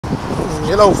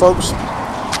Hello folks,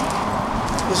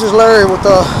 this is Larry with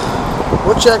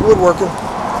Woodchuck Woodworking,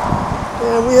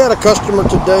 and we had a customer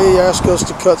today ask us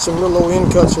to cut some little low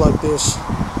end cuts like this.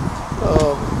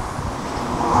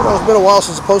 It's been a while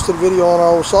since I posted a video on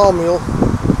our old sawmill,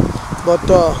 but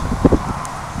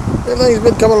everything's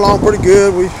been coming along pretty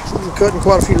good. We've been cutting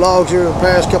quite a few logs here in the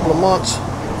past couple of months.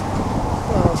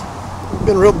 We've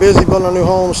been real busy building a new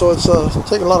home, so it's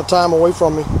taking a lot of time away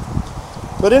from me.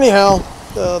 But anyhow,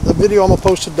 the video I'm going to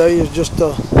post today is just a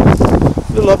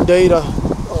little update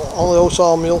on the old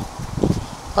sawmill.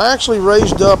 I actually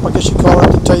raised up, I guess you call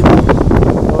it, the table,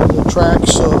 the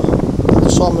tracks that the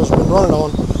sawmill's been running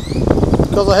on,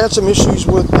 because I had some issues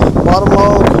with the bottom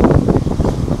log.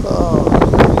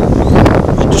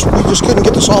 We just couldn't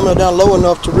get the sawmill down low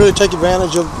enough to really take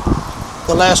advantage of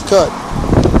the last cut.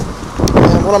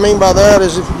 And what I mean by that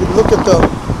is, if you look at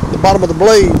the bottom of the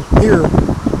blade here,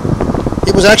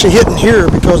 it was actually hitting here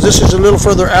because this is a little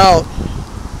further out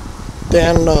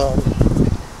than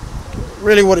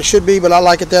really what it should be, but I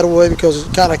like it that way because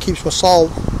it kind of keeps my saw,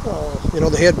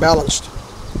 the head balanced.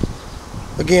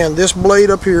 Again, this blade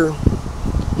up here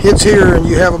hits here, and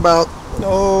you have about,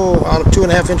 out of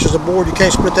 2.5 inches of board. You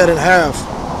can't split that in half.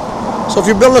 So if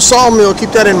you're building a sawmill,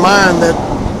 keep that in mind, that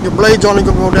your blade's only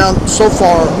going to go down so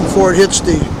far before it hits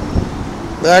the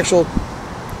actual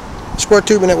square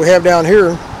tubing that we have down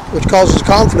here, which causes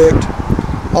conflict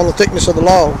on the thickness of the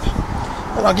log.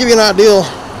 And I'll give you an idea.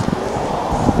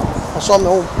 I saw the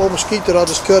old mesquite that I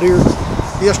just cut here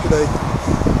yesterday.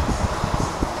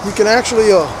 You can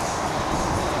actually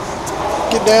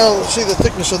get down and see the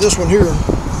thickness of this one here.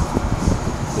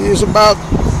 It is about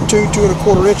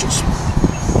 2.25 inches.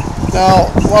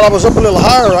 Now, while I was up a little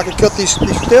higher, I could cut these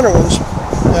thinner ones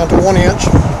down to 1 inch,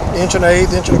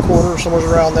 1.125 inches, 1.25 inches, somewhere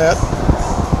around that.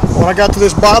 When I got to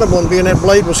this bottom one, being that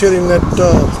blade was hitting that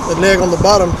leg on the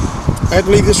bottom, I had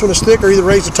to leave this one as thick or either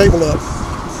raise the table up.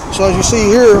 So as you see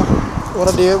here,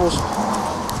 what I did was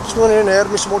just went in and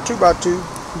added me some more 2x2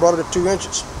 and brought it at 2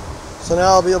 inches. So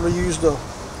now I'll be able to use the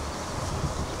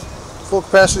full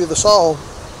capacity of the saw,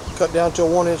 cut down to a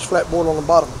 1 inch flat board on the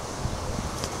bottom.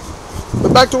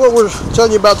 But back to what we're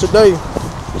telling you about today.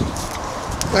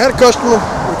 I had a customer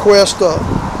request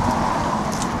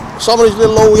some of these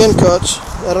little low end cuts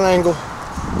at an angle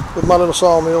with my little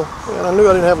sawmill, and I knew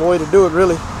I didn't have a way to do it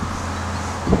really.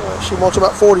 She wants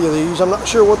about 40 of these. I'm not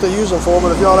sure what they use them for,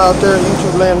 but if y'all out there in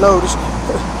YouTube land know, just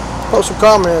post some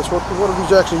comments. What are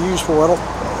these actually used for? I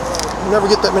never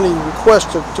get that many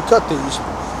requests to cut these.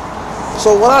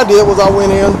 So what I did was I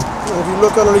went in, and if you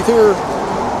look underneath here,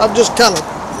 I've just kind of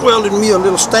welded me a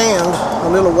little stand, a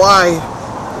little Y,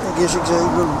 I guess you could say,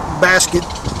 a little basket.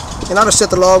 And I just set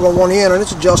the log on one end, and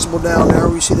it's adjustable down there.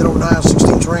 We see that old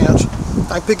 9/16 wrench.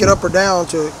 I can pick it up or down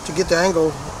to get the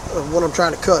angle of what I'm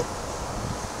trying to cut.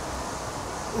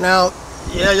 Now,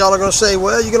 yeah, y'all are going to say,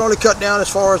 well, you can only cut down as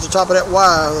far as the top of that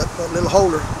Y, that little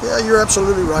holder. Yeah, you're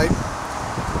absolutely right.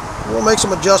 We'll make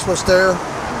some adjustments there.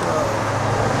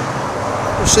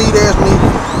 Proceed as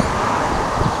needed.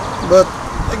 But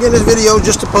again, this video is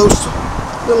just to post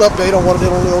a little update on what I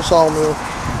did on the old sawmill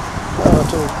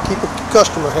to keep the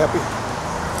customer happy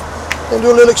and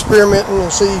do a little experimenting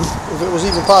and see if it was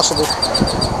even possible.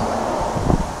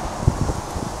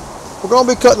 We're going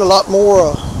to be cutting a lot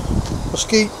more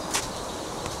mesquite,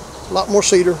 a lot more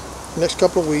cedar the next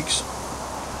couple of weeks.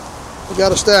 We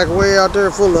got a stack way out there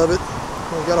full of it.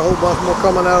 We've got a whole bunch more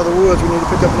coming out of the woods we need to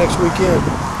pick up next weekend.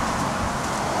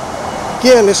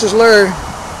 Again, this is Larry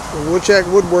with Woodchuck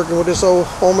Woodworking with this old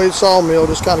homemade sawmill,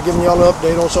 just kind of giving y'all an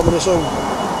update on some of this old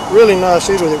really nice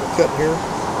cedar that we're cutting here.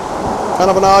 Kind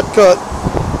of an odd cut,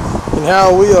 and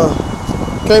how we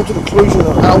came to the conclusion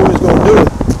of how we was going to do it.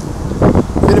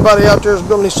 If anybody out there is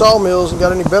building these sawmills and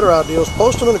got any better ideas,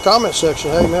 post them in the comment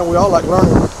section. Hey man, we all like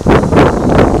learning.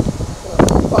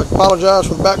 I apologize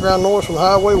for the background noise from the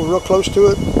highway. We're real close to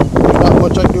it. There's not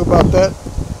much I can do about that.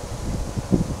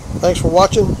 Thanks for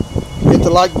watching. Hit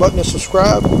the like button and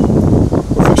subscribe.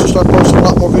 We're fixing to start posting a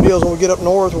lot more videos when we get up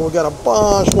north, and we've got a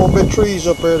bunch more big trees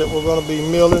up there that we're going to be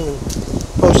milling and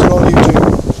posting on YouTube.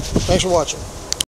 Thanks for watching.